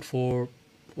who's done it for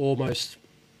almost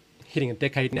hitting a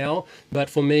decade now. But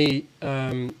for me,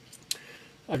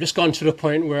 I've just gone to the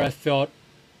point where I felt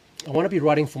I want to be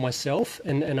writing for myself,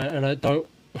 and I don't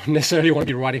necessarily want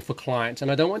to be writing for clients.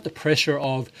 And I don't want the pressure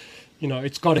of, you know,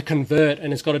 it's got to convert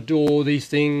and it's got to do all these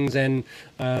things, and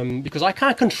because I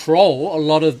can't control a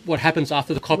lot of what happens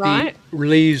after the copy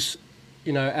leaves,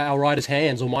 you know, our writer's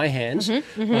hands or my hands.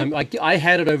 I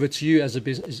hand it over to you as a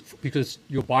business because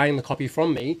you're buying the copy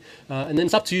from me, and then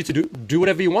it's up to you to do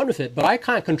whatever you want with it. But I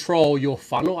can't control your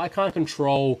funnel. I can't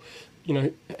control, you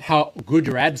know, how good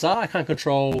your ads are. I can't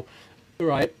control,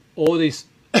 right, all these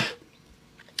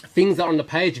things that are on the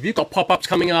page. If you've got pop-ups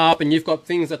coming up and you've got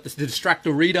things that distract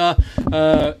the reader,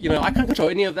 you know, I can't control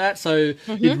any of that. So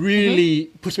it really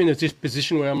puts me in this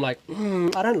position where I'm like,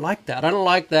 I don't like that. I don't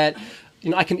like that. You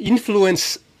know, I can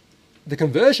influence the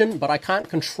conversion, but I can't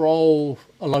control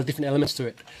a lot of different elements to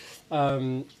it.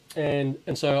 And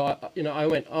so, you know, I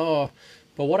went,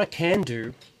 but what I can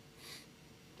do,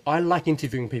 I like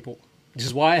interviewing people. This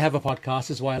is why I have a podcast.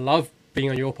 This is why I love being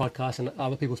on your podcast and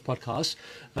other people's podcasts.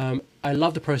 I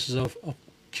love the process of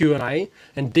Q&A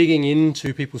and digging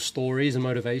into people's stories and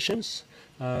motivations.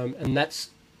 And that's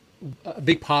a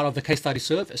big part of the case study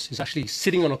service is actually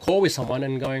sitting on a call with someone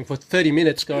and going for 30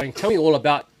 minutes going, tell me all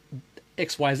about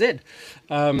X, Y, Z.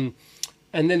 And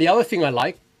then the other thing I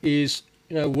like is,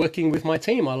 working with my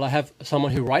team. I have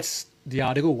someone who writes the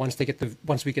article once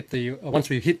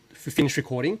we finish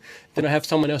recording. Then I have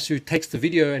someone else who takes the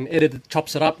video and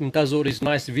chops it up and does all these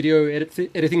nice video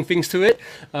editing things to it,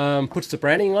 puts the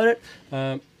branding on it.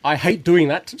 I hate doing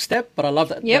that step, but I love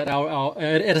that, that our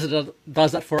editor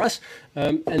does that for us.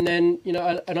 And then,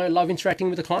 I love interacting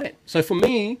with the client. So for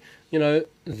me,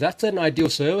 that's an ideal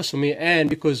service for me. And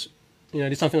because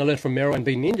there's something I learned from Mero and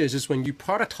Bean Ninjas is when you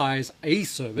productize a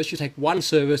service, you take one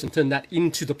service and turn that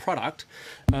into the product,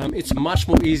 it's much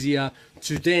more easier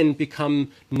to then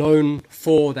become known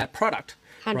for that product.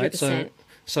 100%. Right?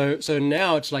 So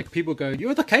now it's like people go,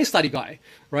 you're the case study guy,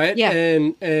 right? Yeah.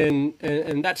 And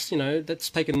that's, that's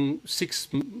taken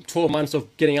 12 months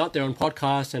of getting out there on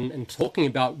podcasts and talking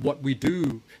about what we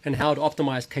do and how to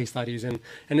optimize case studies. And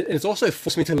it's also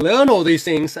forced me to learn all these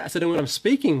things. So then when I'm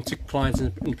speaking to clients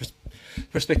and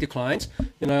prospective clients,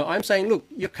 I'm saying, look,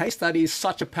 your case study is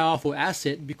such a powerful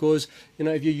asset because,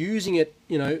 if you're using it,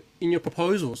 in your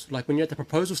proposals, like when you're at the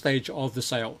proposal stage of the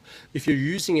sale, if you're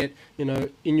using it,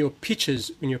 in your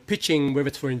pitches, when you're pitching, whether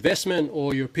it's for investment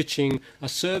or you're pitching a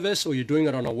service or you're doing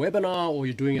it on a webinar or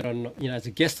you're doing it on, as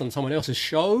a guest on someone else's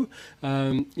show,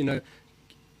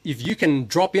 if you can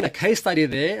drop in a case study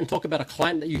there and talk about a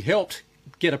client that you helped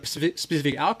get a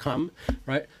specific outcome,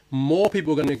 right? More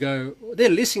people are going to go, they're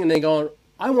listening and they're going,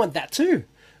 I want that too.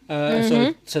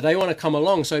 So they want to come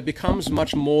along. So it becomes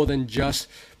much more than just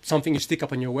something you stick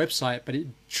up on your website, but it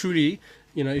truly,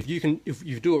 if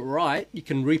you do it right, you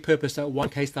can repurpose that one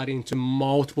case study into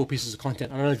multiple pieces of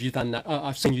content. I don't know if you've done that.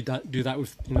 I've seen you do that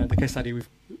with the case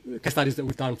studies that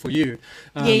we've done for you.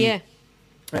 And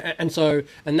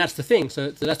that's the thing.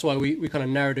 So that's why we kind of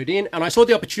narrowed it in. And I saw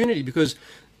the opportunity because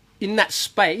in that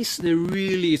space, there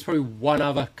really is probably one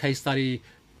other case study,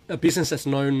 a business that's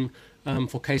known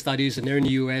for case studies, and they're in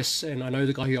the US, and I know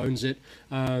the guy who owns it,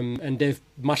 and they've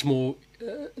much more.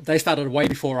 They started way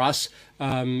before us,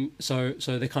 so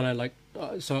they kind of like.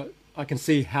 So I can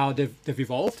see how they've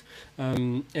evolved,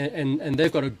 and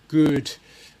they've got a good.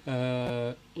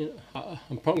 I'm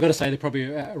going to say they're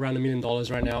probably around $1 million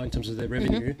right now in terms of their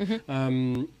revenue,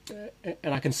 and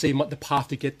I can see the path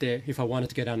to get there if I wanted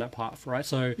to get down that path, right?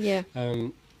 So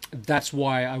that's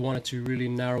why I wanted to really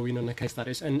narrow in on the case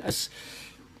studies. And as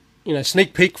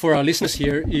sneak peek for our listeners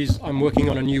here is I'm working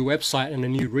on a new website and a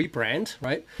new rebrand,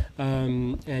 right?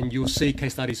 And you'll see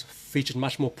case studies featured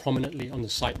much more prominently on the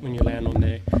site when you land on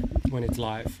there when it's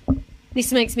live.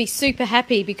 This makes me super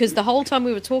happy because the whole time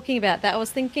we were talking about that, I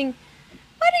was thinking,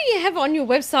 why don't you have it on your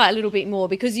website a little bit more?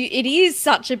 Because it is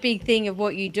such a big thing of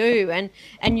what you do. And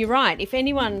you're right. If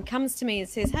anyone comes to me and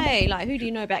says, hey, like, who do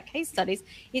you know about case studies?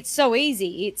 It's so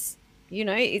easy. It's,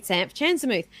 it's Ant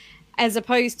Chansamuth. As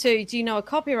opposed to, do you know a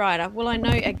copywriter? Well, I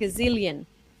know a gazillion.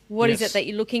 What is it that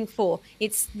you're looking for?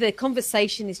 It's the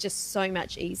conversation is just so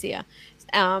much easier.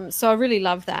 So I really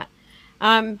love that.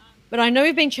 But I know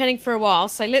we've been chatting for a while,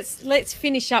 so let's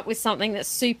finish up with something that's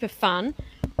super fun.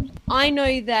 I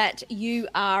know that you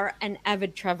are an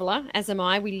avid traveler, as am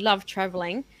I. We love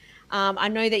traveling. I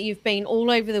know that you've been all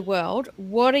over the world.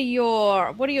 What are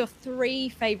your 3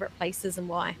 favorite places and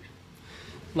why?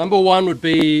 Number 1 would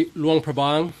be Luang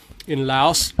Prabang in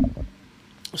Laos.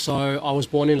 So I was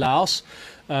born in Laos.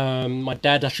 My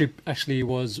dad actually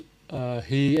was.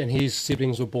 He and his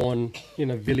siblings were born in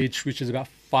a village which is about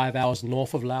 5 hours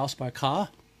north of Laos by car,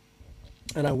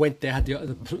 and I went there, had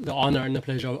the honor and the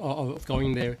pleasure of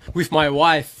going there with my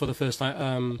wife for the first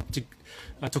time.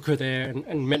 I took her there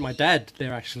and met my dad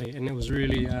there actually, and it was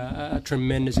really a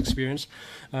tremendous experience.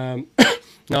 Now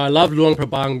I love Luang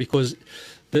Prabang because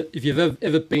if you've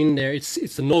ever been there, it's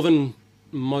the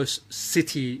northernmost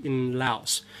city in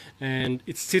Laos, and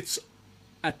it sits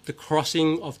at the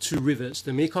crossing of 2 rivers,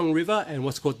 the Mekong River and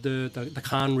what's called the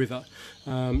Khan River.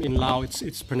 In Laos,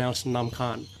 it's pronounced Nam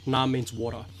Khan. Nam means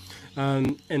water.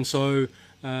 And so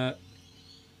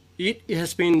it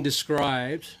has been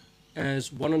described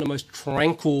as one of the most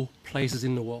tranquil places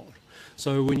in the world.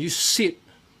 So when you sit,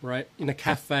 right, in a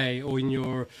cafe or in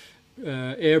your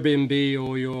Airbnb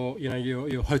or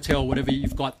your hotel, whatever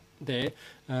you've got there,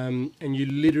 and you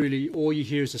literally, all you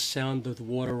hear is the sound of the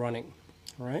water running,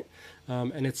 right?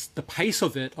 And it's the pace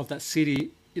of that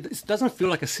city. It doesn't feel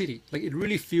like a city. Like it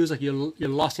really feels like you're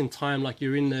lost in time. Like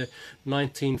you're in the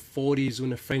 1940s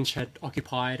when the French had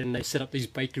occupied and they set up these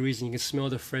bakeries, and you can smell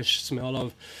the fresh smell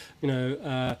of,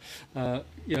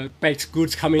 baked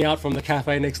goods coming out from the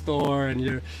cafe next door, and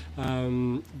you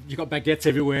got baguettes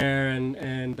everywhere,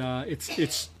 and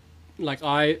it's like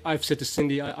I've said to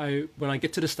Cindy, I when I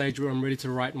get to the stage where I'm ready to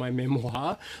write my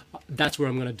memoir, that's where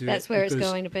I'm going to do it. That's where it's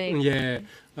going to be. Yeah,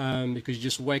 because you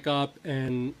just wake up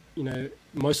and, you know,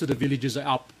 most of the villages are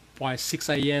up by 6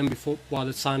 a.m. while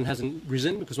the sun hasn't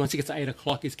risen, because once it gets to 8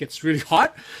 o'clock, it gets really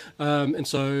hot. And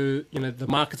so, you know, the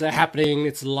markets are happening,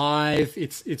 it's live,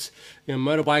 it's you know,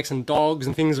 motorbikes and dogs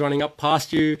and things running up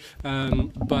past you.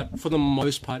 But for the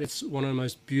most part, it's one of the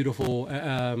most beautiful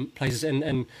places.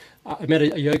 And I met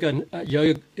a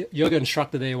yoga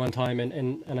instructor there one time,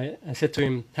 and I said to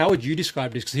him, how would you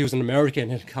describe this? Because he was an American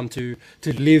and had come to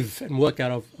live and work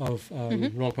out of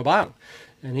Luang Prabang.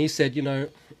 And he said, you know,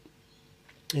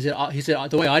 he said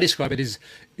the way I describe it is,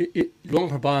 Luang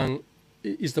Prabang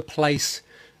is the place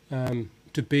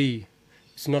to be.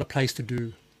 It's not a place to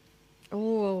do.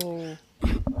 Oh.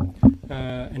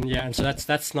 And so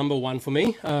that's number one for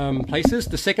me. Places.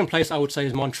 The second place I would say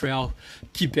is Montreal,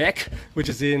 Quebec, which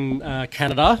is in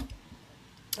Canada.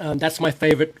 That's my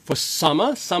favorite for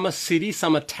summer city,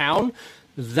 summer town.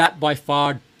 That by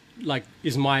far, like,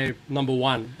 is my number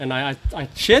one. And I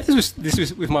shared this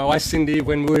with my wife Cindy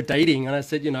when we were dating, and I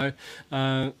said, you know,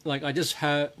 like, I just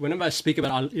have, whenever I speak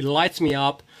about it, it lights me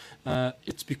up.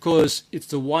 It's because it's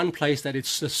the one place that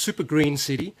it's a super green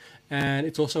city, and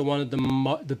it's also one of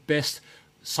the best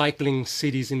cycling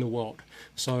cities in the world.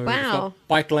 So wow. We've got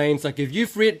bike lanes. Like, if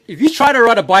you try to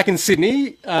ride a bike in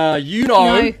Sydney, you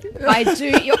know. No, I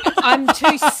do. I'm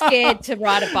too scared to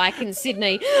ride a bike in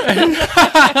Sydney.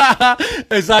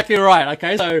 Exactly right.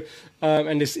 Okay, so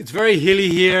and it's very hilly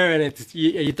here, and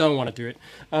you don't want to do it.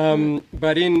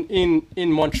 But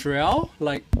in Montreal,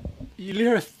 like, you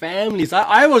literally have families.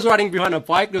 I was riding behind a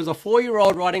bike. There was a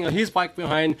 4-year-old riding on his bike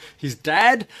behind his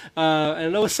dad,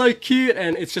 and it was so cute.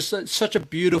 And it's just such a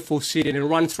beautiful city, and it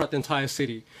runs throughout the entire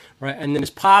city, right? And then there's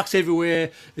parks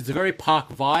everywhere. It's a very park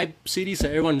vibe city, so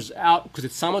everyone's out because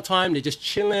it's summertime. They're just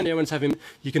chilling. Everyone's having.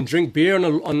 You can drink beer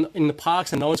in the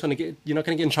parks, and no one's you're not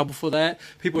gonna get in trouble for that.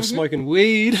 People are smoking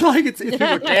weed, like it's people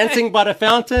are dancing by the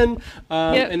fountain,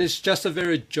 and it's just a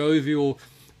very jovial.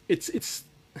 It's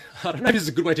I don't know if this is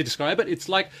a good way to describe it. It's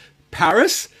like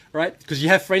Paris, right? Because you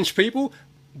have French people,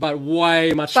 but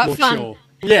way much more fun. chill.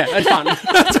 Yeah, and fun.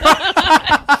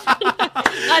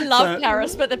 I love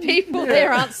Paris, but the people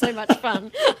there aren't so much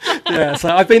fun. Yeah,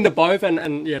 so I've been to both,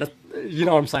 and yeah, you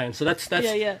know what I'm saying. So that's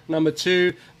number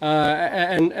two,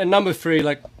 and number three,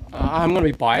 like, I'm going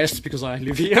to be biased because I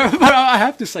live here, but I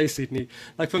have to say Sydney.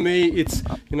 Like, for me, it's,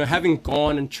 you know, having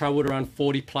gone and traveled around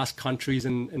 40 plus countries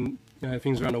and you know,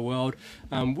 things around the world.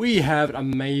 We have it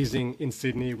amazing in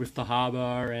Sydney with the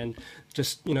harbour, and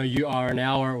just, you know, you are an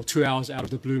hour or 2 hours out of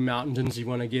the Blue Mountains. You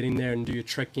want to get in there and do your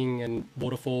trekking and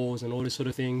waterfalls and all these sort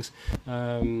of things,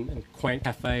 and quaint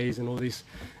cafes and all this.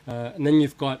 And then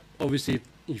you've got, obviously,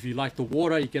 if you like the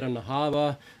water, you get on the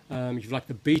harbour. If you like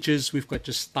the beaches, we've got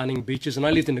just stunning beaches. And I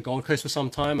lived in the Gold Coast for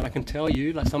some time, and I can tell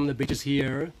you, like, some of the beaches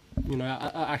here, you know,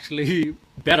 are actually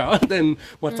better than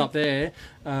what's up there.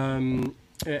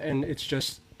 And it's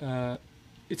just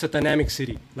it's a dynamic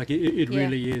city, like it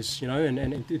really is, you know,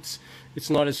 and it's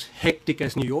not as hectic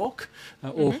as New York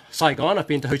or Saigon. I've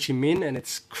been to Ho Chi Minh, and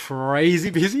it's crazy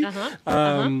busy.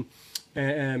 But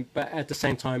at the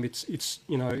same time, it's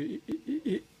you know,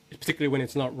 particularly when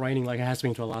it's not raining like it has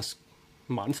been for the last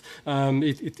month,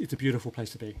 it's a beautiful place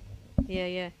to be.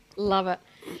 Yeah, love it.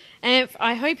 And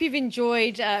I hope you've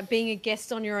enjoyed being a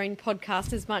guest on your own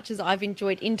podcast as much as I've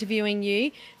enjoyed interviewing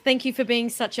you. Thank you for being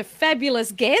such a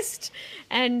fabulous guest,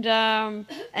 and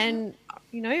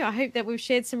you know, I hope that we've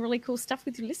shared some really cool stuff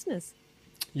with your listeners.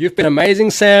 You've been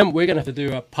amazing, Sam. We're going to have to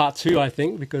do a part 2, I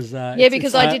think, because I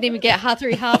didn't even get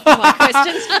through half of my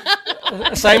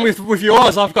questions. Same with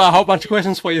yours. I've got a whole bunch of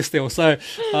questions for you still. So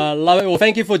love it. Well,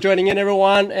 thank you for joining in,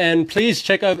 everyone, and please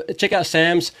check out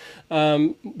Sam's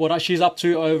what she's up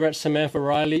to over at Samantha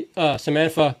Riley.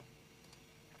 Samantha.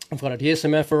 I've got it here,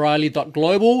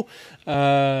 SamanthaRiley.global,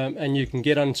 and you can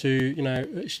get onto, you know,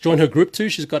 join her group too.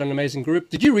 She's got an amazing group.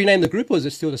 Did you rename the group, or is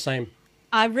it still the same?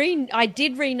 I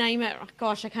did rename it.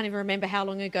 Gosh, I can't even remember how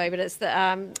long ago, but it's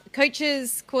the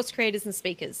Coaches, Course Creators and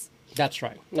Speakers. That's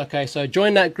right. Okay, so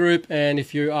join that group, and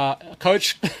if you are a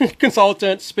coach,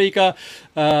 consultant, speaker,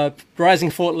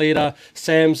 rising thought leader,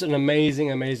 Sam's an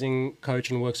amazing coach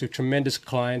and works with tremendous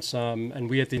clients. And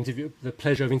we had the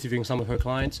pleasure of interviewing some of her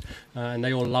clients, and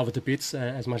they all love it to bits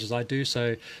as much as I do.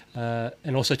 So,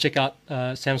 and also check out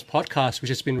Sam's podcast, which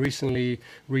has been recently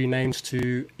renamed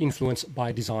to Influence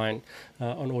by Design,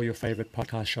 on all your favorite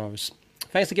podcast shows.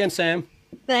 Thanks again, Sam.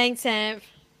 Thanks, Sam.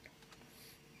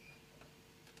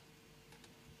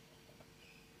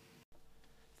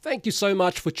 Thank you so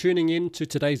much for tuning in to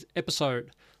today's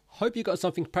episode. Hope you got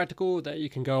something practical that you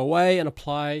can go away and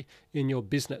apply in your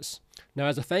business. Now,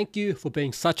 as a thank you for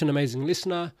being such an amazing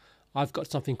listener, I've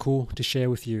got something cool to share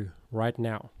with you right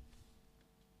now.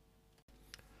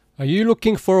 Are you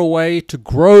looking for a way to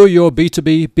grow your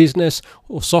B2B business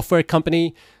or software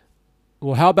company?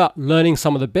 Well, how about learning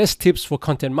some of the best tips for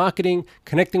content marketing,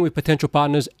 connecting with potential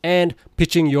partners, and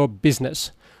pitching your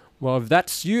business? Well, if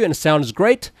that's you and it sounds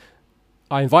great,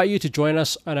 I invite you to join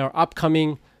us on our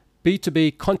upcoming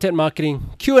B2B content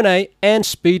marketing Q&A and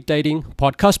speed dating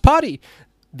podcast party.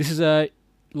 This is a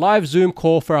live Zoom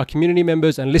call for our community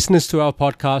members and listeners to our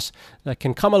podcast that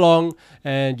can come along,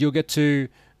 and you'll get to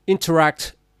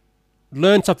interact,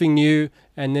 learn something new,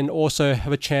 and then also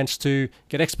have a chance to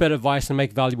get expert advice and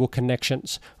make valuable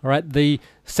connections. All right, the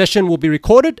session will be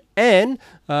recorded and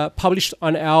published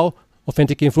on our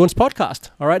Authentic Influence podcast.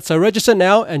 All right, so register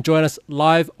now and join us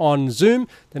live on Zoom.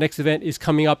 The next event is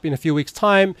coming up in a few weeks'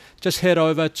 time. Just head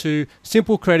over to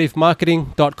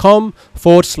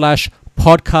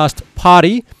simplecreativemarketing.com/podcast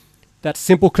party. That's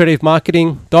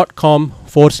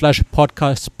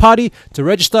simplecreativemarketing.com/podcast party to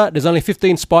register. There's only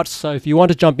 15 spots, so if you want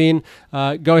to jump in,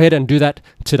 go ahead and do that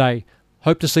today.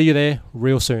 Hope to see you there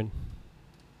real soon.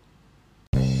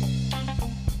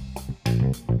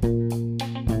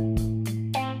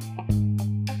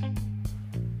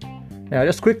 Now,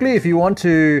 just quickly, if you want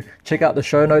to check out the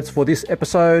show notes for this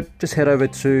episode, just head over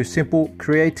to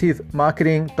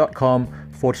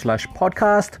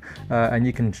simplecreativemarketing.com/podcast, and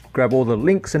you can grab all the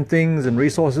links and things and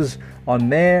resources on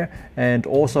there. And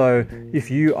also, if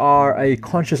you are a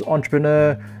conscious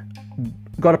entrepreneur,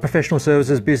 got a professional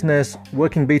services business,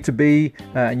 working B2B,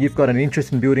 and you've got an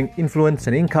interest in building influence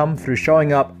and income through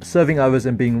showing up, serving others,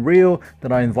 and being real,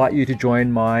 then I invite you to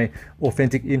join my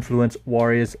Authentic Influence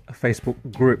Warriors Facebook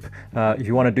group. If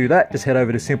you want to do that, just head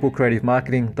over to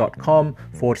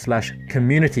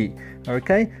simplecreativemarketing.com/community.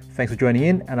 Okay, thanks for joining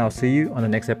in, and I'll see you on the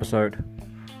next episode.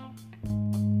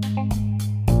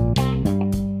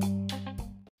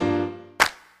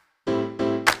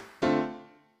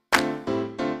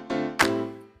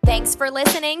 Thanks for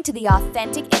listening to the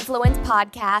Authentic Influence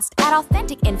podcast at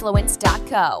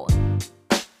AuthenticInfluence.co.